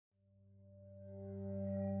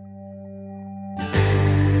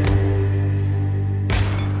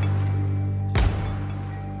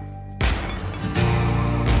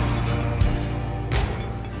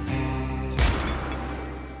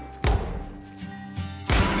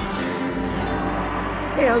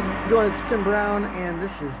Hey, how's it going? It's Tim Brown, and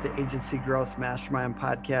this is the Agency Growth Mastermind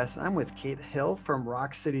podcast. I'm with Kate Hill from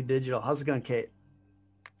Rock City Digital. How's it going, Kate?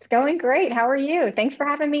 It's going great. How are you? Thanks for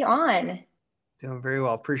having me on. Doing very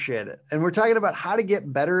well. Appreciate it. And we're talking about how to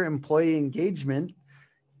get better employee engagement,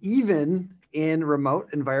 even in remote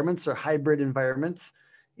environments or hybrid environments.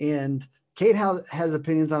 And Kate has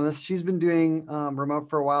opinions on this. She's been doing remote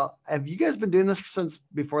for a while. Have you guys been doing this since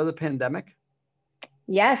before the pandemic?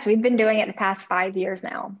 Yes, we've been doing it the past 5 years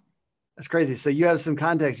now. That's crazy. So you have some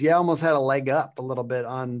context. You almost had a leg up a little bit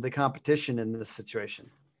on the competition in this situation.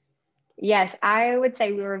 Yes, I would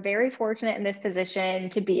say we were very fortunate in this position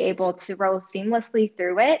to be able to roll seamlessly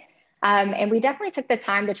through it. And we definitely took the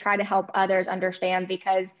time to try to help others understand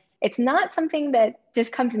because it's not something that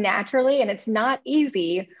just comes naturally and it's not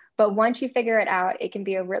easy. But once you figure it out, it can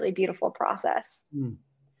be a really beautiful process.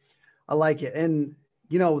 I like it. And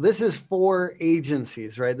this is for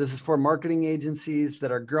agencies, right? This is for marketing agencies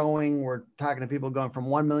that are growing. We're talking to people going from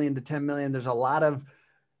 1 million to 10 million. There's a lot of,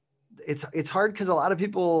 it's hard because a lot of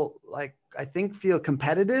people I think feel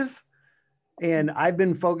competitive. And I've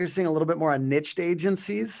been focusing a little bit more on niched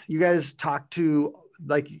agencies. You guys talk to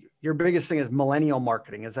your biggest thing is millennial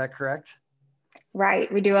marketing. Is that correct?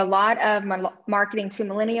 Right. We do a lot of marketing to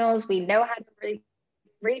millennials. We know how to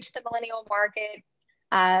reach the millennial market.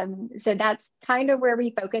 So that's kind of where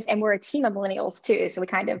we focus, and we're a team of millennials too. So we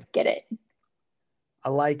kind of get it. I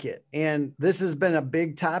like it. And this has been a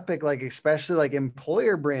big topic, especially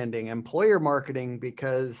employer branding, employer marketing,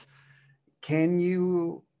 because can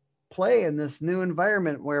you play in this new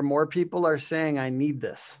environment where more people are saying, I need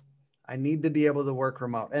this, I need to be able to work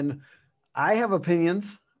remote. And I have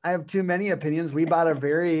opinions. I have too many opinions. We bought a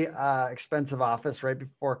very expensive office right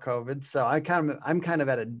before COVID. So I'm kind of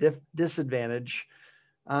at a disadvantage.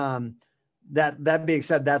 That being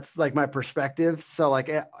said, that's my perspective. So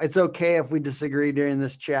it's okay if we disagree during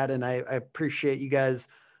this chat. And I appreciate you guys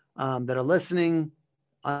that are listening.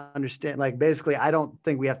 Understand, basically, I don't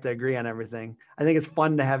think we have to agree on everything. I think it's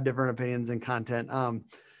fun to have different opinions and content.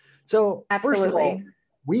 So first of all, Absolutely.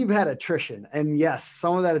 we've had attrition, and yes,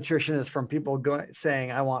 some of that attrition is from people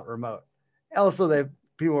saying, I want remote. Also,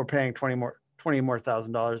 people are paying $20 more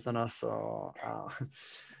thousand than us. So,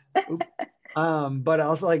 but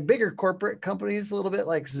also bigger corporate companies, a little bit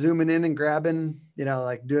zooming in and grabbing,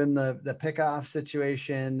 doing the pick-off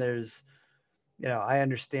situation. There's, I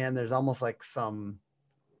understand there's almost I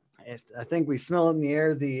think we smell in the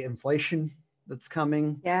air, the inflation that's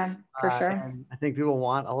coming. Yeah, for sure. And I think people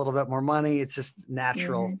want a little bit more money. It's just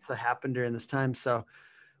natural Mm-hmm. to happen during this time. So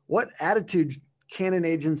what attitude can an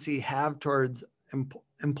agency have towards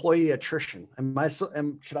employee attrition?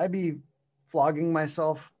 Should I be flogging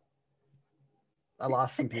myself? I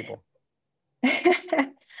lost some people.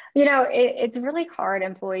 It's really hard,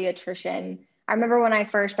 employee attrition. I remember when I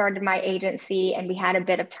first started my agency and we had a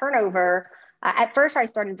bit of turnover. At first, I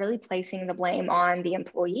started really placing the blame on the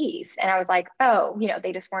employees. And I was like, oh,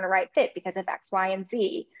 they just weren't a right fit because of X, Y, and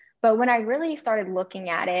Z. But when I really started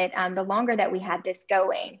looking at it, the longer that we had this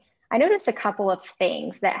going, I noticed a couple of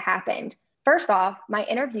things that happened. First off, my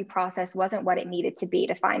interview process wasn't what it needed to be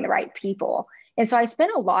to find the right people. And so I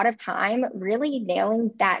spent a lot of time really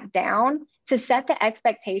nailing that down to set the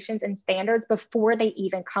expectations and standards before they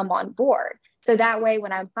even come on board. So that way,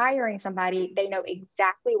 when I'm hiring somebody, they know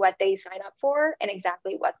exactly what they sign up for and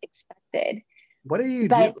exactly what's expected. What do you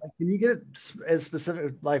do? Can you get as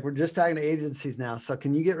specific? We're just talking to agencies now. So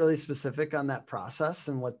can you get really specific on that process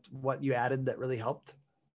and what you added that really helped?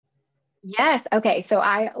 Yes. Okay. So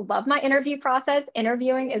I love my interview process.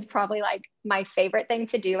 Interviewing is probably my favorite thing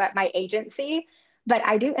to do at my agency, but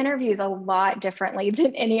I do interviews a lot differently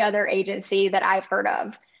than any other agency that I've heard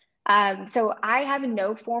of. So I have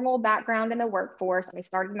no formal background in the workforce. I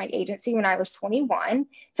started my agency when I was 21.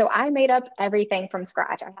 So I made up everything from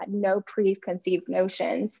scratch. I had no preconceived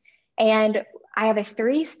notions. And I have a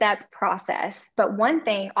 3-step process. But one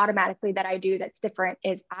thing automatically that I do that's different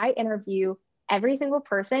is I interview every single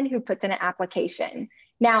person who puts in an application.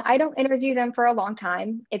 Now, I don't interview them for a long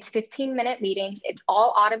time. It's 15-minute meetings. It's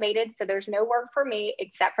all automated. So there's no work for me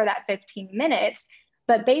except for that 15 minutes.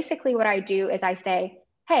 But basically what I do is I say,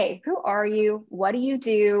 hey, who are you? What do you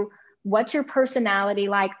do? What's your personality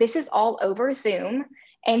like? This is all over Zoom.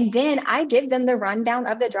 And then I give them the rundown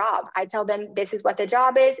of the job. I tell them, this is what the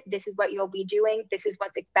job is. This is what you'll be doing. This is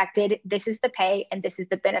what's expected. This is the pay, and this is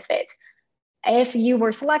the benefit. If you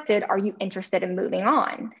were selected, are you interested in moving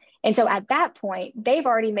on? And so at that point, they've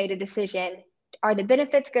already made a decision. Are the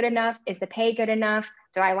benefits good enough? Is the pay good enough?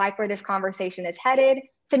 Do I like where this conversation is headed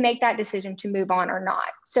to make that decision to move on or not?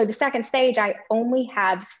 So the second stage, I only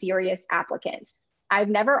have serious applicants. I've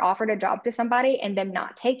never offered a job to somebody and them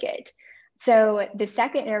not take it. So the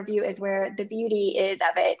second interview is where the beauty is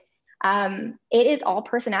of it. It is all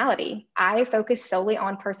personality. I focus solely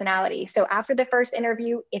on personality. So after the first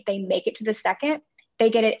interview, if they make it to the second, they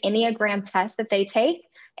get an Enneagram test that they take.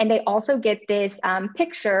 And they also get this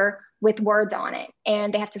picture with words on it.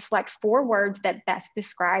 And they have to select 4 words that best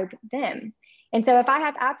describe them. And so if I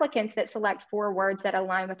have applicants that select 4 words that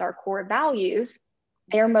align with our core values,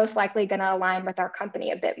 they're most likely going to align with our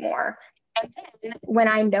company a bit more. And then when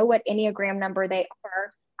I know what Enneagram number they are,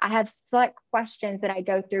 I have select questions that I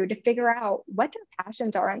go through to figure out what their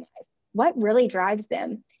passions are in life. What really drives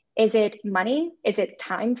them? Is it money? Is it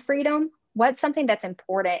time freedom? What's something that's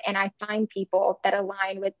important? And I find people that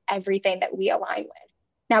align with everything that we align with.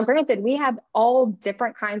 Now, granted, we have all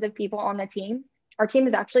different kinds of people on the team. Our team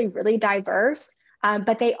is actually really diverse,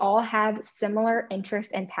 but they all have similar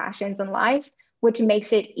interests and passions in life, which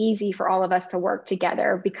makes it easy for all of us to work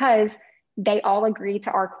together because they all agree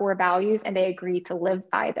to our core values and they agree to live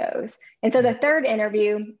by those. And so the third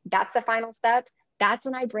interview, that's the final step. That's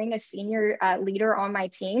when I bring a senior leader on my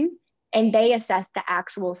team and they assess the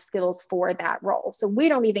actual skills for that role. So we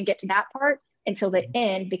don't even get to that part until the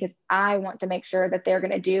end because I want to make sure that they're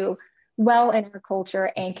going to do well in our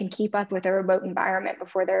culture and can keep up with a remote environment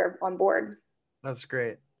before they're on board. That's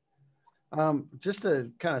great. Just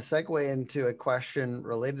to kind of segue into a question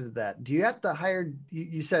related to that, do you have to hire,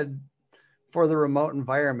 you said for the remote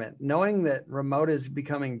environment, knowing that remote is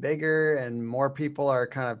becoming bigger and more people are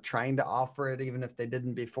kind of trying to offer it, even if they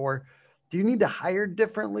didn't before, do you need to hire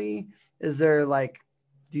differently? Is there like,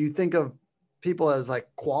 do you think of people as like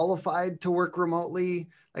qualified to work remotely?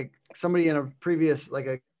 Like somebody in a previous, like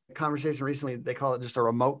a conversation recently, they call it just a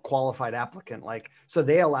remote qualified applicant. Like, so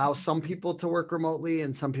they allow some people to work remotely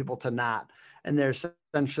and some people to not. And they're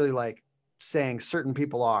essentially like saying certain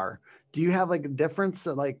people are. Do you have like a difference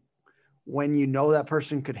like when you know that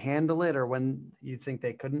person could handle it or when you think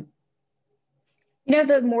they couldn't? You know,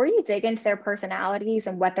 the more you dig into their personalities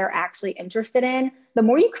and what they're actually interested in, the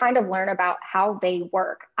more you kind of learn about how they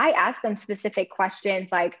work. I ask them specific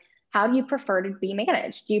questions like, how do you prefer to be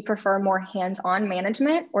managed? Do you prefer more hands-on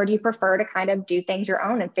management or do you prefer to kind of do things your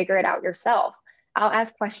own and figure it out yourself? I'll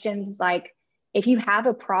ask questions like, if you have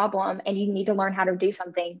a problem and you need to learn how to do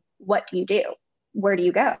something, what do you do? Where do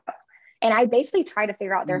you go? And I basically try to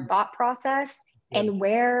figure out their thought process and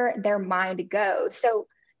where their mind goes. So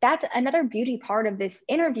that's another beauty part of this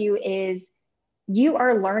interview is you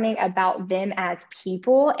are learning about them as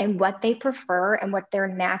people and what they prefer and what their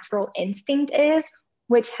natural instinct is,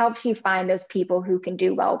 which helps you find those people who can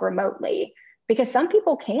do well remotely because some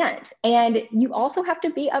people can't. And you also have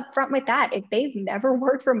to be upfront with that. If they've never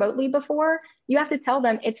worked remotely before, you have to tell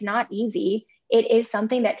them it's not easy. It is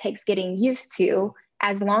something that takes getting used to.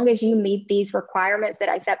 As long as you meet these requirements that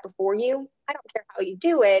I set before you, I don't care how you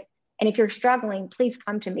do it. And if you're struggling, please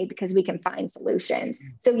come to me because we can find solutions.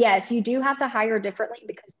 So yes, you do have to hire differently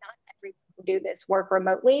because not everyone who do this work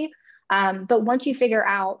remotely. But once you figure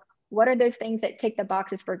out what are those things that tick the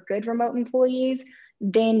boxes for good remote employees,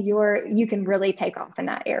 then you can really take off in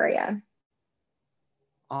that area.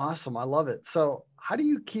 Awesome. I love it. So how do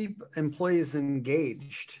you keep employees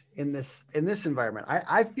engaged in this environment?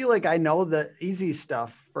 I feel like I know the easy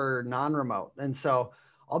stuff for non-remote. And so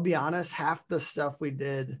I'll be honest, half the stuff we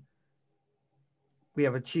did, we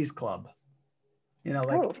have a cheese club,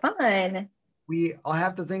 like fun. all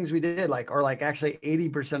half the things we did, like, or like actually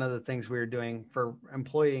 80% of the things we were doing for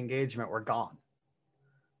employee engagement were gone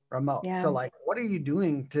remote. Yeah. So like, what are you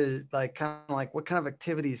doing to like, kind of like, what kind of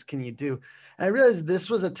activities can you do? And I realized this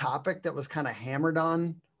was a topic that was kind of hammered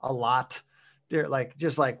on a lot. They're like,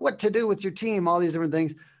 just like what to do with your team, all these different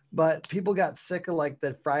things. But people got sick of like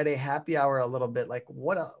the Friday happy hour a little bit. Like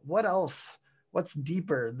what else, what's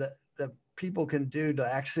deeper that people can do to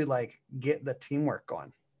actually like get the teamwork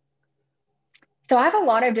going? So I have a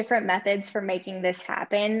lot of different methods for making this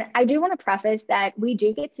happen. I do want to preface that we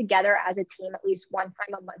do get together as a team at least one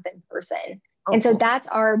time a month in person. And so that's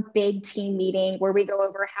our big team meeting where we go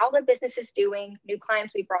over how the business is doing, new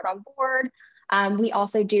clients we brought on board. We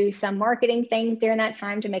also do some marketing things during that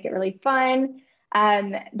time to make it really fun.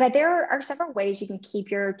 But there are several ways you can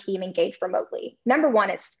keep your team engaged remotely. Number one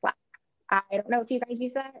is Slack. I don't know if you guys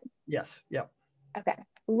use that. Yes. Yep. Okay.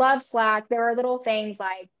 Love Slack. There are little things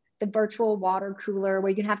like the virtual water cooler where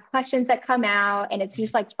you can have questions that come out and it's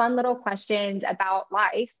just like fun little questions about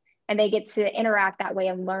life and they get to interact that way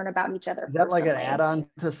and learn about each other. Is that like an add-on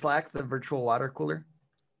to Slack, the virtual water cooler?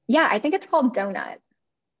 Yeah, I think it's called Donut.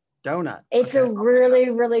 Donut. It's a really,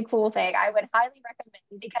 really cool thing. I would highly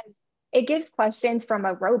recommend because it gives questions from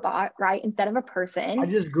a robot, right? Instead of a I person.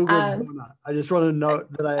 just Googled donut. I just want to note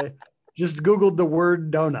that I just Googled the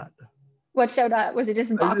word donut. What showed up? Was it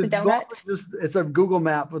just a box of It's mostly donuts? just, it's a Google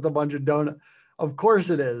map with a bunch of donut. Of course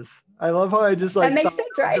it is. I love how I just That like makes thought sense,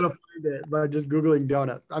 I was right? gonna find it by just Googling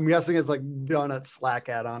donut. I'm guessing it's like donut Slack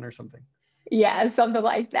add-on or something. Yeah, something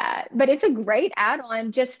like that. But it's a great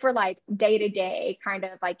add-on just for like day-to-day kind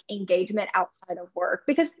of like engagement outside of work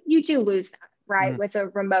because you do lose that, right, Mhm. with a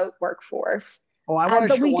remote workforce. Oh, I want to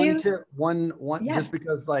But share we one do, tip, one yeah. just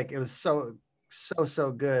because like it was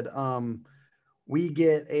so good. We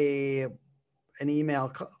get an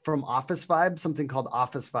email from Office Vibe, something called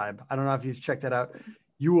Office Vibe. I don't know if you've checked that out.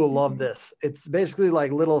 You will love Mhm. this. It's basically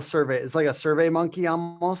like little survey. It's like a survey monkey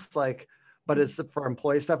almost like, but it's for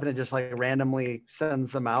employee stuff and it just like randomly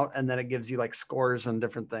sends them out. And then it gives you like scores and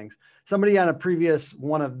different things. Somebody on a previous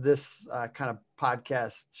one of this kind of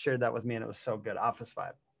podcast shared that with me and it was so good. Office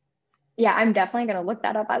Vibe. Yeah, I'm definitely going to look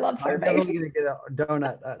that up. I love I'm surveys. definitely going to get a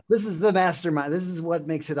donut. This is the mastermind. This is what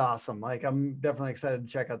makes it awesome. Like I'm definitely excited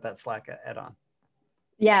to check out that Slack add-on.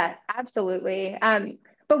 Yeah, absolutely.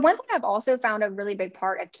 But one thing I've also found a really big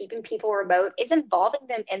part of keeping people remote is involving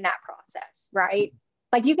them in that process, right?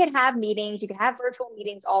 Like you could have meetings, you could have virtual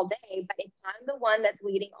meetings all day, but if I'm the one that's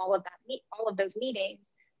leading all of all of those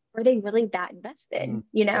meetings, are they really that invested?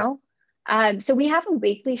 You Yeah. know? So we have a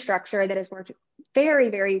weekly structure that has worked very,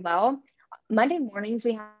 very well. Monday mornings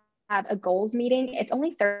we have a goals meeting. It's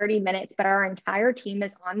only 30 minutes, but our entire team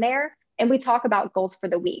is on there and we talk about goals for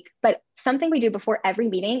the week. But something we do before every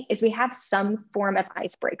meeting is we have some form of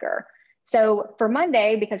icebreaker. So for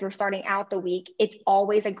Monday, because we're starting out the week, it's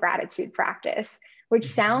always a gratitude practice, which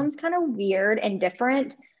sounds kind of weird and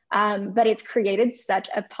different. But it's created such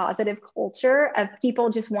a positive culture of people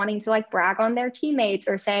just wanting to like brag on their teammates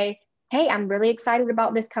or say, hey, I'm really excited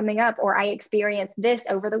about this coming up, or I experienced this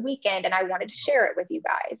over the weekend and I wanted to share it with you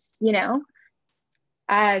guys, you know?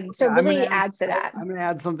 So Yeah, it really adds to that. I'm gonna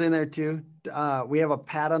add something there too. We have a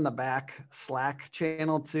pat on the back Slack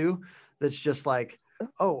channel too. That's just like,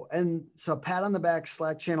 oh, and so pat on the back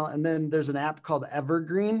Slack channel, and then there's an app called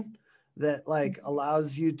Evergreen that like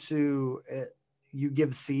allows you to you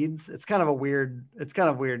give seeds. It's kind of weird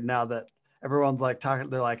now that everyone's like talking.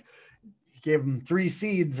 They're like, you gave them 3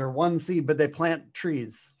 seeds or 1 seed, but they plant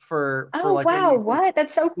trees for Oh, like when wow. you What?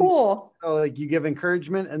 That's so cool. so like you give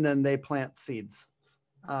encouragement and then they plant seeds.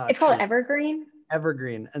 It's called Tree Evergreen.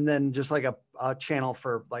 Evergreen, and then just like a channel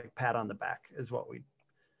for like pat on the back is what we.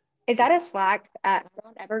 Is that a Slack on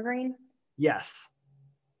Evergreen? Yes.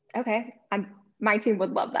 Okay. My team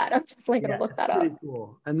would love that. I'm definitely going Yeah, to look it's that pretty up.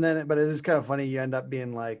 cool. And then, but it is kind of funny. You end up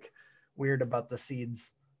being like weird about the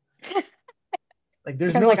seeds. Like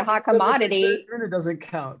there's Becomes no like a hot seeds in this commodity. encouragement. It doesn't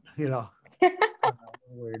count. You know.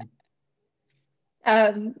 Weird.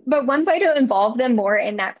 But one way to involve them more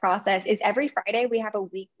in that process is every Friday we have a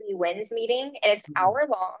weekly wins meeting and it's hour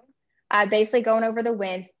long, basically going over the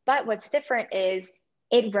wins. But what's different is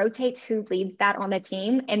it rotates who leads that on the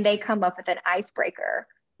team and they come up with an icebreaker.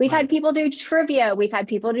 We've Nice. had people do trivia, we've had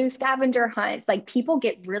people do scavenger hunts. Like people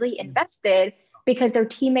get really invested because their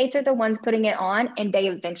teammates are the ones putting it on and they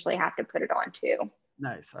eventually have to put it on too.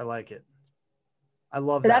 Nice. I like it. I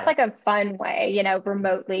love So that's that. like a fun way, you know,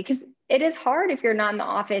 remotely, because it is hard if you're not in the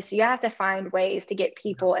office. You have to find ways to get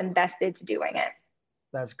people invested to doing it.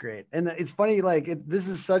 That's great. And it's funny, like this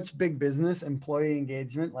is such big business, employee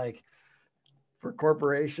engagement. Like for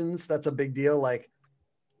corporations, that's a big deal. Like,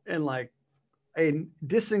 and like a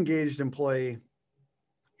disengaged employee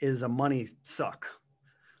is a money suck.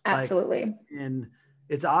 Like, Absolutely. and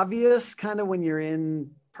it's obvious kind of when you're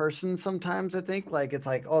in person sometimes, I think. Like, it's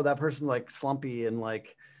like, oh, that person's like slumpy and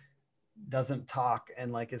like doesn't talk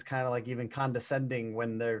and like is kind of like even condescending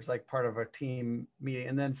when there's like part of a team meeting.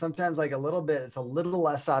 And then sometimes like a little bit, it's a little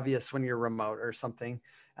less obvious when you're remote or something.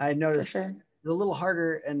 I For noticed sure. it's a little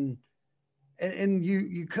harder and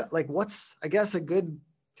you like what's I guess a good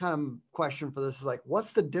kind of question for this is like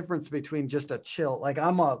what's the difference between just a chill like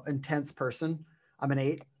I'm a intense person, I'm an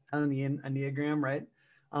 8 on the Enneagram, right?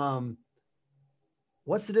 um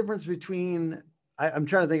what's the difference between I'm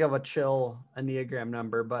trying to think of a chill Enneagram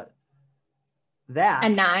number, but A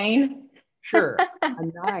that 9. sure, a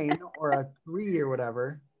 9 or a 3 or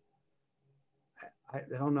whatever. I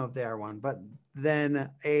don't know if they are one, but then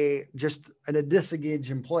a disengaged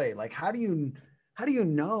employee. Like, how do you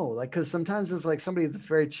know? Like, because sometimes it's like somebody that's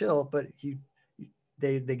very chill, but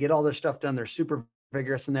they get all their stuff done. They're super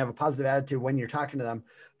vigorous and they have a positive attitude when you're talking to them,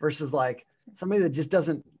 versus like somebody that just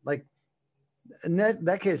doesn't like. In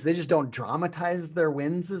that case, they just don't dramatize their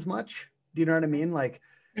wins as much. Do you know what I mean? Like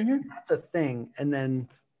Mm-hmm. that's a thing. And then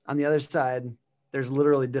on the other side, there's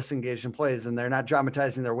literally disengaged employees, and they're not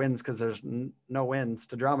dramatizing their wins because there's no wins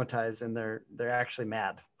to dramatize, and they're actually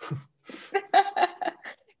mad.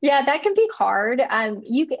 Yeah, that can be hard.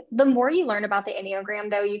 The more you learn about the Enneagram,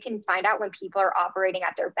 though, you can find out when people are operating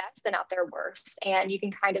at their best and at their worst, and you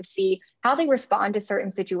can kind of see how they respond to certain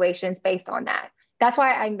situations based on that. That's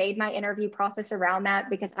why I made my interview process around that,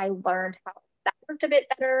 because I learned how that worked a bit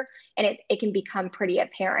better, and it can become pretty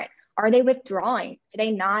apparent. Are they withdrawing? Are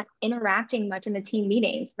they not interacting much in the team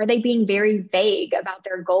meetings? Are they being very vague about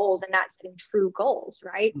their goals and not setting true goals,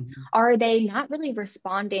 right? Mm-hmm. Are they not really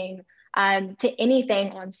responding to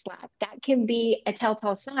anything on Slack? That can be a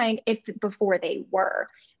telltale sign if before they were.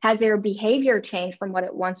 Has their behavior changed from what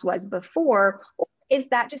it once was before? Or is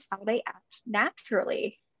that just how they act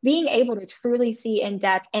naturally? Being able to truly see in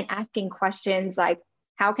depth and asking questions like,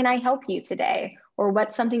 how can I help you today? Or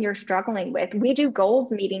what's something you're struggling with? We do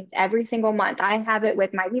goals meetings every single month. I have it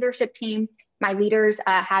with my leadership team. My leaders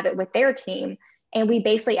have it with their team. And we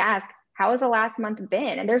basically ask, how has the last month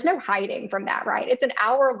been? And there's no hiding from that, right? It's an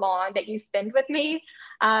hour long that you spend with me.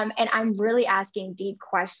 And I'm really asking deep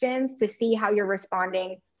questions to see how you're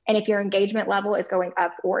responding and if your engagement level is going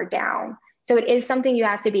up or down. So it is something you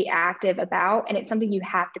have to be active about, and it's something you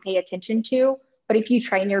have to pay attention to. But if you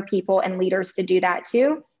train your people and leaders to do that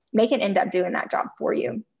too, they can end up doing that job for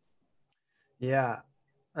you. Yeah,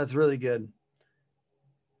 that's really good.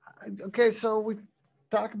 Okay, so we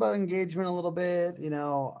talk about engagement a little bit.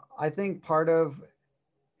 I think part of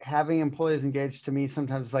having employees engaged, to me,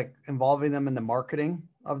 sometimes like involving them in the marketing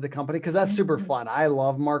of the company, because that's super fun. I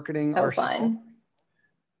love marketing. So fun.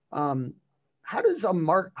 How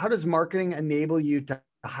does marketing enable you to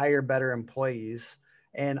hire better employees?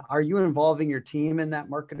 And are you involving your team in that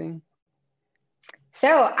marketing? So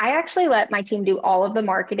I actually let my team do all of the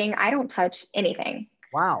marketing. I don't touch anything.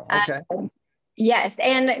 Wow. Okay. Yes.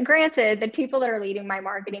 And granted, the people that are leading my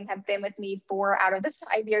marketing have been with me 4 out of the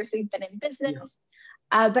 5 years we've been in business.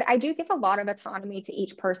 Yeah. But I do give a lot of autonomy to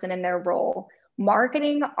each person in their role.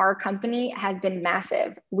 Marketing our company has been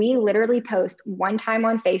massive. We literally post one time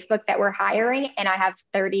on Facebook that we're hiring, and I have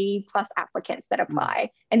 30 plus applicants that apply.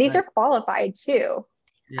 And these are qualified too.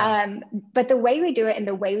 Yeah. But the way we do it and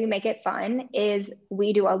the way we make it fun is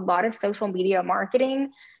we do a lot of social media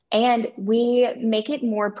marketing, and we make it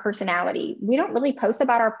more personality. We don't really post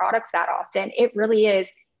about our products that often. It really is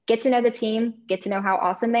get to know the team, get to know how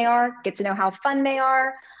awesome they are, get to know how fun they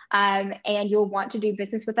are. And you'll want to do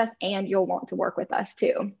business with us, and you'll want to work with us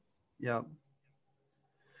too. Yeah.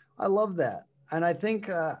 I love that. And I think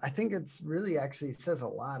it's really actually says a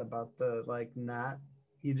lot about the, like,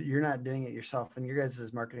 you're not doing it yourself, and your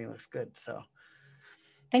guys' marketing looks good. So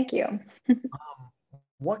thank you.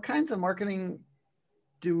 What kinds of marketing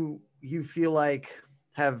do you feel like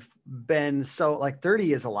have been, so like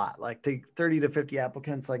 30 is a lot, like 30 to 50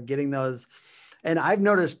 applicants, like getting those. And I've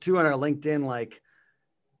noticed too on our LinkedIn, like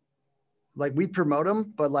we promote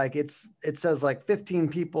them, but like it says like 15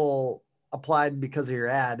 people applied because of your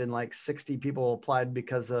ad, and like 60 people applied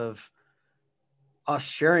because of us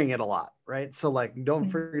sharing it a lot. Right. So like, don't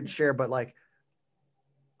forget to share, but like,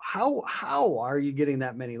 how are you getting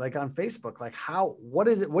that many, like on Facebook? Like what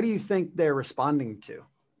is it? What do you think they're responding to?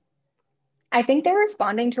 I think they're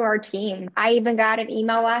responding to our team. I even got an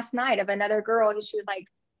email last night of another girl who she was like,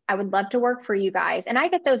 I would love to work for you guys. And I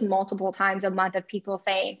get those multiple times a month of people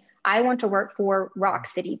saying, I want to work for Rock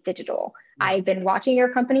City Digital. Yeah. I've been watching your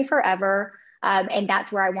company forever. And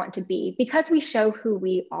that's where I want to be, because we show who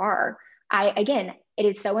we are. Again, it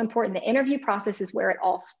is so important. The interview process is where it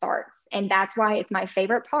all starts. And that's why it's my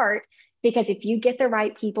favorite part, because if you get the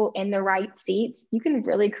right people in the right seats, you can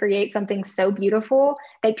really create something so beautiful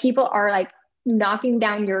that people are like knocking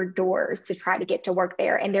down your doors to try to get to work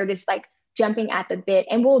there. And they're just like jumping at the bit,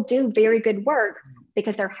 and will do very good work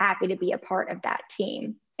because they're happy to be a part of that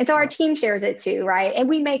team. And so our team shares it too, right? And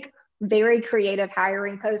we make very creative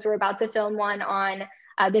hiring posts. We're about to film one on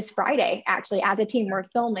this Friday, actually, as a team, we're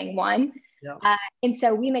filming one. Yeah. And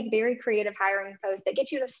so we make very creative hiring posts that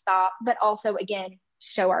get you to stop, but also, again,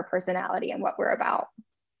 show our personality and what we're about.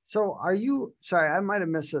 So sorry, I might have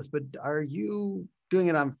missed this, but are you doing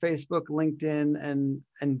it on Facebook, LinkedIn, and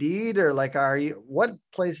Indeed, or like, what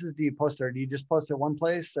places do you post, or do you just post at one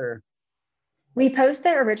place, or? We post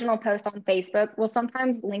the original post on Facebook. We'll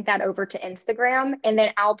sometimes link that over to Instagram, and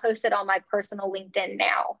then I'll post it on my personal LinkedIn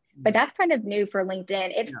now. But that's kind of new for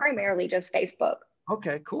LinkedIn. It's primarily just Facebook.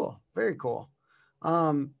 Okay, cool. Very cool.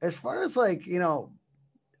 As far as like,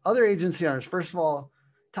 other agency owners, first of all,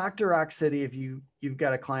 talk to Rock City if you've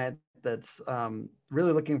got a client that's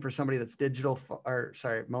really looking for somebody that's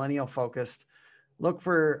millennial focused. Look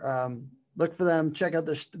for look for them, check out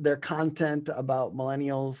their content about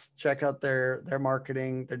millennials, check out their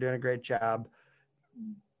marketing. They're doing a great job.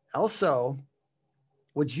 Also,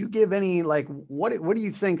 would you give any, like, what do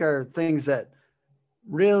you think are things that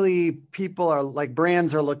really people are like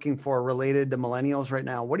brands are looking for related to millennials right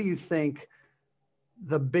now? What do you think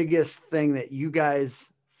the biggest thing that you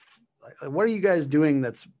guys, what are you guys doing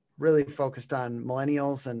that's really focused on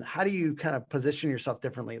millennials, and how do you kind of position yourself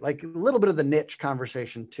differently? Like a little bit of the niche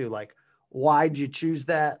conversation too, like why'd you choose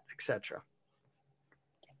that, etc.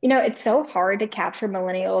 You know, it's so hard to capture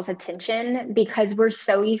millennials' attention because we're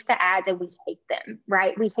so used to ads and we hate them,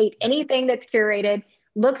 right? We hate anything that's curated,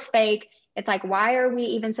 looks fake. It's like, why are we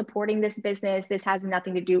even supporting this business? This has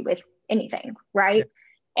nothing to do with anything, right?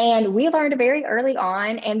 And we learned very early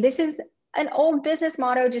on, and this is an old business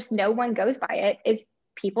motto, just no one goes by it, is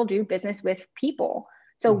people do business with people.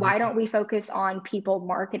 So Mhm. why don't we focus on people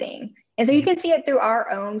marketing? And so you can see it through our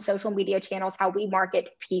own social media channels, how we market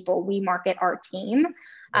people, we market our team,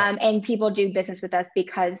 and people do business with us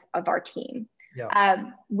because of our team.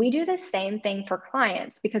 Yeah. We do the same thing for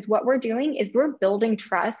clients because what we're doing is we're building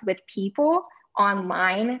trust with people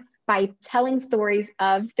online by telling stories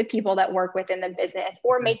of the people that work within the business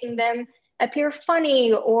or making them appear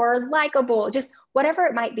funny or likable, just whatever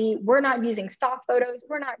it might be. We're not using stock photos.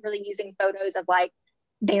 We're not really using photos of like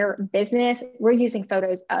their business. We're using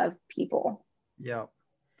photos of people. Yeah,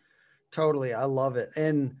 totally. I love it.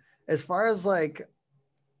 And as far as like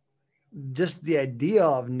just the idea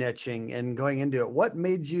of niching and going into it, what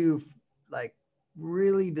made you like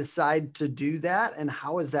really decide to do that, and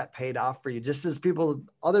how has that paid off for you? Just as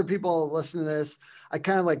other people listen to this, I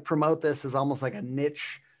kind of like promote this as almost like a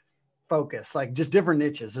niche focus, like just different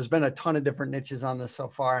niches. There's been a ton of different niches on this so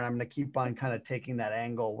far, and I'm going to keep on kind of taking that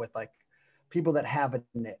angle with like people that have a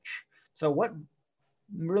niche. So what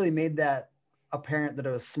really made that apparent that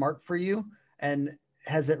it was smart for you, and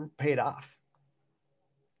has it paid off?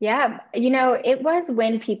 Yeah, you know, it was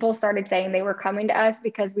when people started saying they were coming to us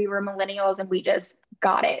because we were millennials and we just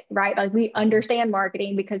got it, right? Like we understand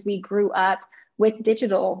marketing because we grew up with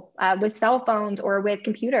digital, with cell phones or with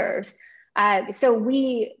computers. So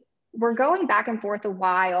we were going back and forth a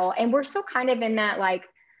while, and we're still kind of in that like,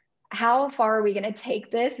 how far are we going to take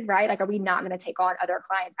this, right? Like, are we not going to take on other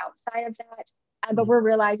clients outside of that? But we're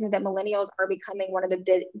realizing that millennials are becoming one of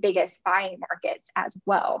the biggest buying markets as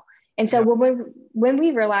well. And so Yeah. when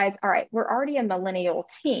we realize, all right, we're already a millennial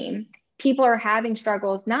team, people are having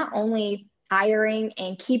struggles not only hiring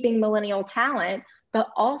and keeping millennial talent, but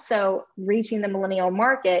also reaching the millennial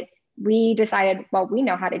market. We decided, well, we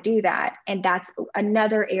know how to do that. And that's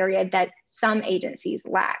another area that some agencies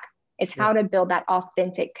lack, is Yeah. how to build that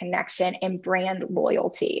authentic connection and brand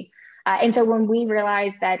loyalty. And so when we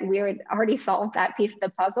realized that we had already solved that piece of the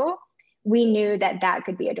puzzle, we knew that that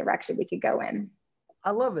could be a direction we could go in. I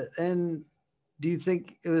love it. And do you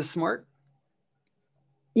think it was smart?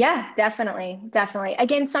 Yeah, definitely. Definitely.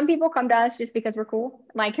 Again, some people come to us just because we're cool.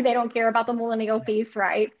 Like they don't care about the millennial piece,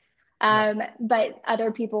 right? Yeah. But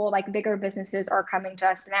other people, like bigger businesses, are coming to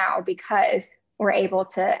us now because we're able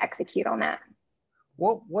to execute on that.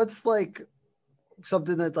 What's like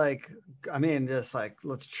something that like, I mean, just like,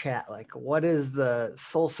 let's chat. Like, what is the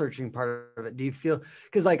soul searching part of it? Do you feel,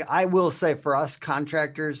 because like, I will say for us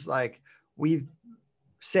contractors, like we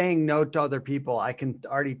saying no to other people, I can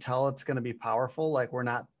already tell it's going to be powerful. Like we're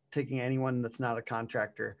not taking anyone that's not a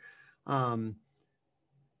contractor. Um,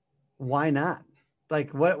 why not?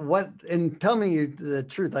 Like and tell me the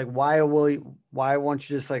truth. Like why won't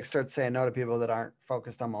you just like start saying no to people that aren't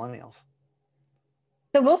focused on millennials?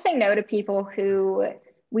 So we'll say no to people who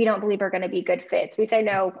we don't believe are going to be good fits. We say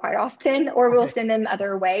no quite often, or we'll Okay. send them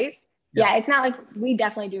other ways. Yeah. Yeah, it's not like we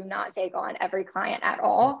definitely do not take on every client at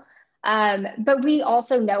all. But we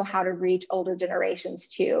also know how to reach older generations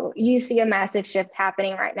too. You see a massive shift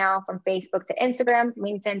happening right now from Facebook to Instagram.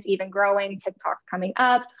 LinkedIn's even growing, TikTok's coming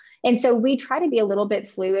up. And so we try to be a little bit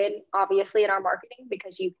fluid, obviously, in our marketing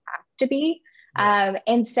because you have to be. Yeah.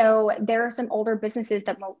 And so there are some older businesses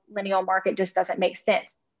that millennial market just doesn't make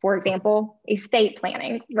sense. For example, estate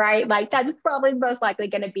planning, right? Like that's probably most likely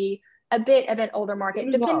going to be a bit of an older market,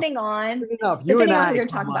 Good enough. Good enough. You and depending on who I you're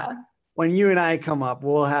come talking up. about. When you and I come up,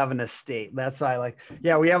 we'll have an estate. That's why, like,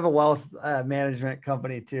 yeah, we have a wealth management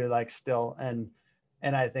company too, like still, and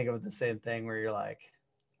I think of the same thing where you're like,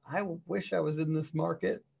 I wish I was in this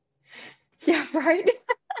market. Yeah, right.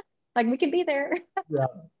 Like we could be there. Yeah,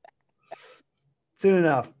 soon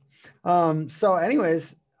enough. So,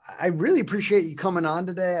 anyways, I really appreciate you coming on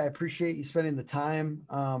today. I appreciate you spending the time.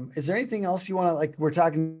 Is there anything else you want to like? We're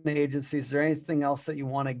talking to agencies. Is there anything else that you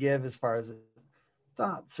want to give as far as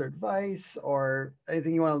thoughts or advice or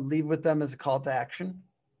anything you want to leave with them as a call to action?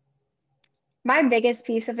 My biggest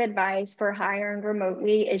piece of advice for hiring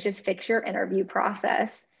remotely is just fix your interview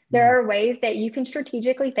process. There are ways that you can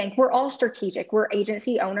strategically think. We're all strategic. We're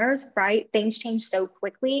agency owners, right? Things change so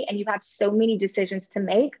quickly and you have so many decisions to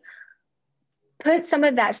make. Put some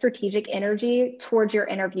of that strategic energy towards your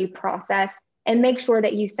interview process and make sure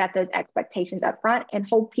that you set those expectations up front and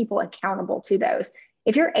hold people accountable to those.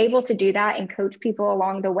 If you're able to do that and coach people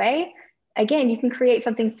along the way, again, you can create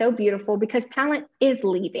something so beautiful because talent is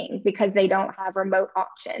leaving because they don't have remote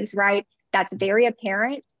options, right? That's very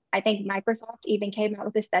apparent. I think Microsoft even came out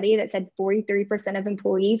with a study that said 43% of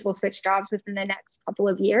employees will switch jobs within the next couple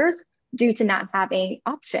of years due to not having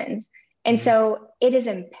options. And so it is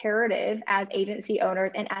imperative as agency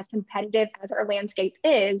owners and as competitive as our landscape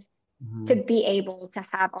is to be able to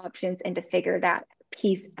have options and to figure that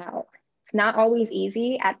piece out. It's not always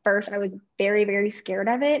easy. At first, I was very, very scared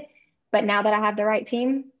of it. But now that I have the right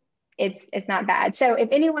team, it's not bad. So if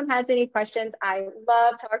anyone has any questions, I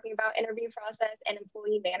love talking about interview process and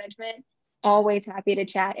employee management. Always happy to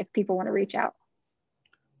chat if people want to reach out.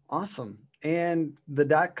 Awesome. And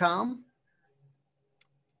the .com?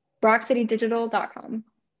 BrockCityDigital.com.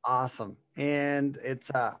 Awesome. And it's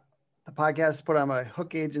the podcast is put on by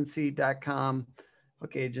hookagency.com,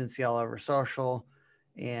 Hook Agency all over social.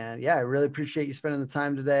 And yeah, I really appreciate you spending the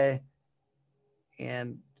time today.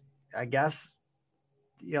 And I guess,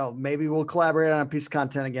 maybe we'll collaborate on a piece of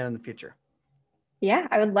content again in the future. Yeah,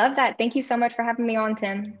 I would love that. Thank you so much for having me on,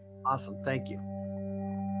 Tim. Awesome. Thank you.